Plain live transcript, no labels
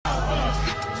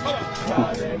You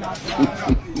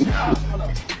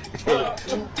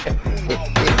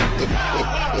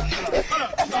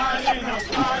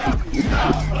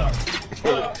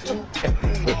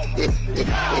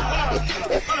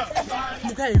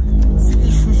guys see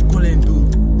this fish calling though?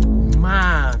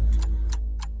 Man.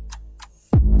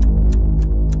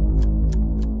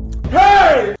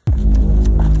 Hey!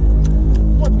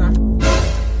 What now?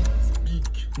 Speak.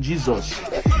 Jesus.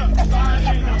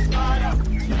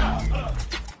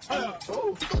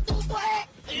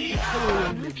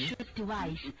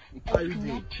 Device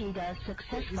connected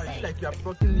successfully. It's like you are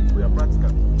blocking me for your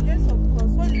practical. Yes, of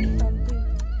course. What did you can do?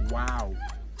 Wow.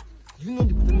 Do you know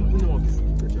the botanical name of the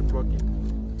sleep that you're blocking?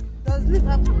 Does leaf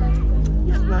have botanical name?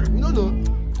 Yes, ma'am. You don't know?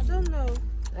 I don't know.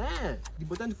 The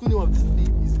botanical name of the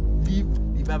sleep is Leaf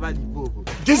Livava Livovo.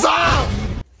 Jesus!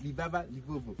 Livava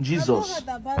Livovo. Jesus. I've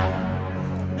not heard about it.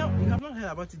 No, you have not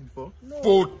heard about it before? No.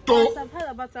 Photo. Yes, I've heard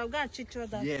about it. I'll go and teach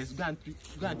others. Yes, go and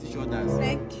teach others.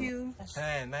 Thank you.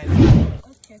 Nice.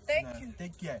 Okay, thank you.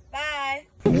 Take care. Bye.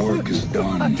 Work is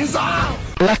done. Jesus!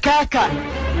 La caca.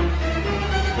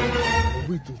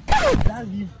 Wait, that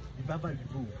Leaf Livava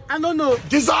Livovo. I don't know.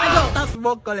 Jesus! That's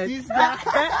more color. This guy.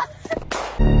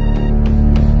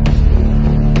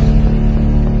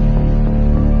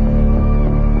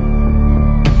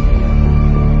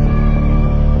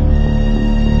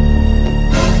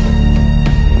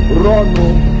 Rono.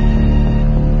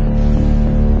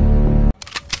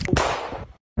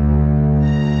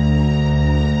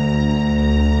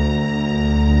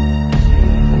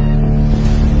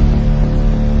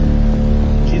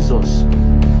 Jesus.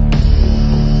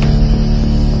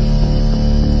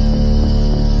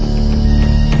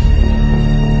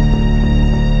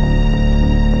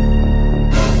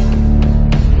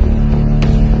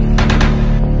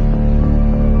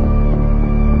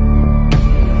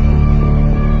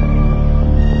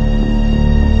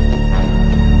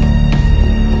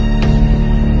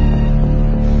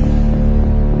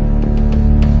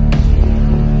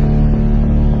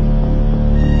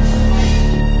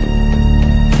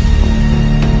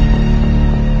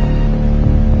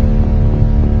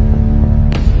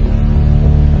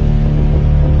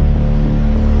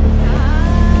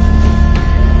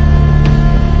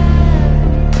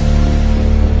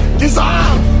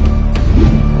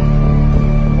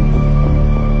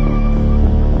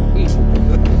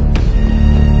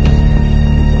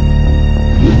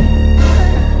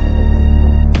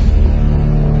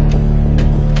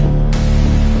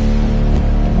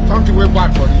 Something way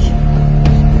bad for this.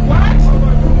 What?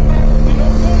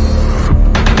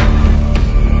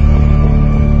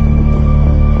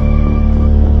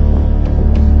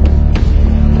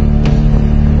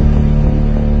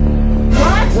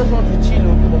 Just want to chill,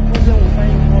 but the problem will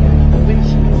find her when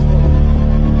she goes home.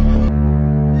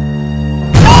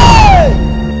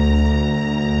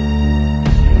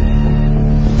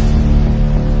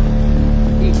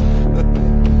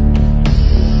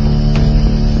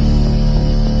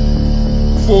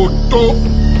 Photo.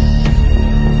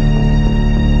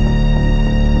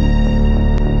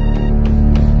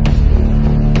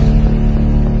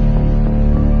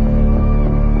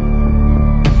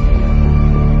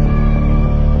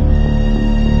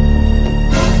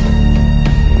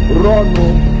 Rono.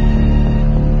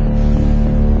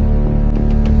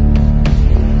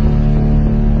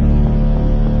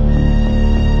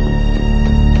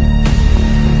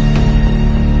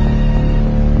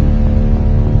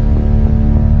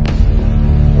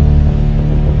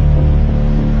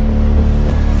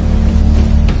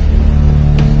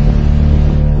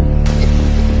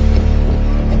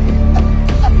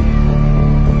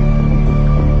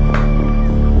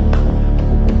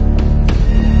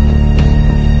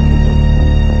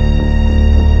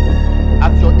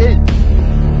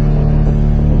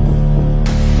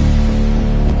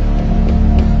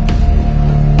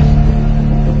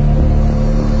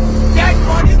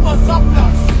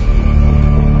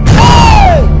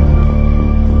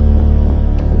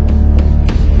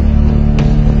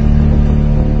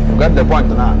 Get the point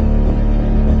now.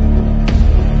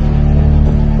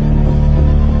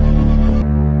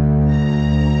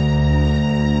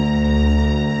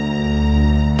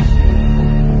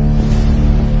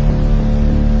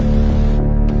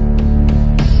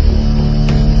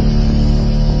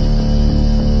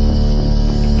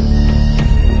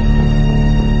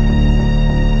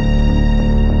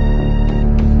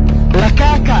 La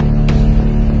caca.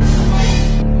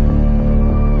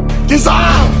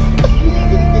 Dissolve!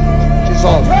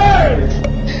 Jesus!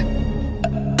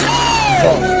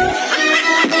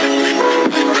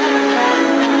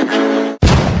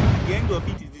 The end of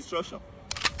it is destruction.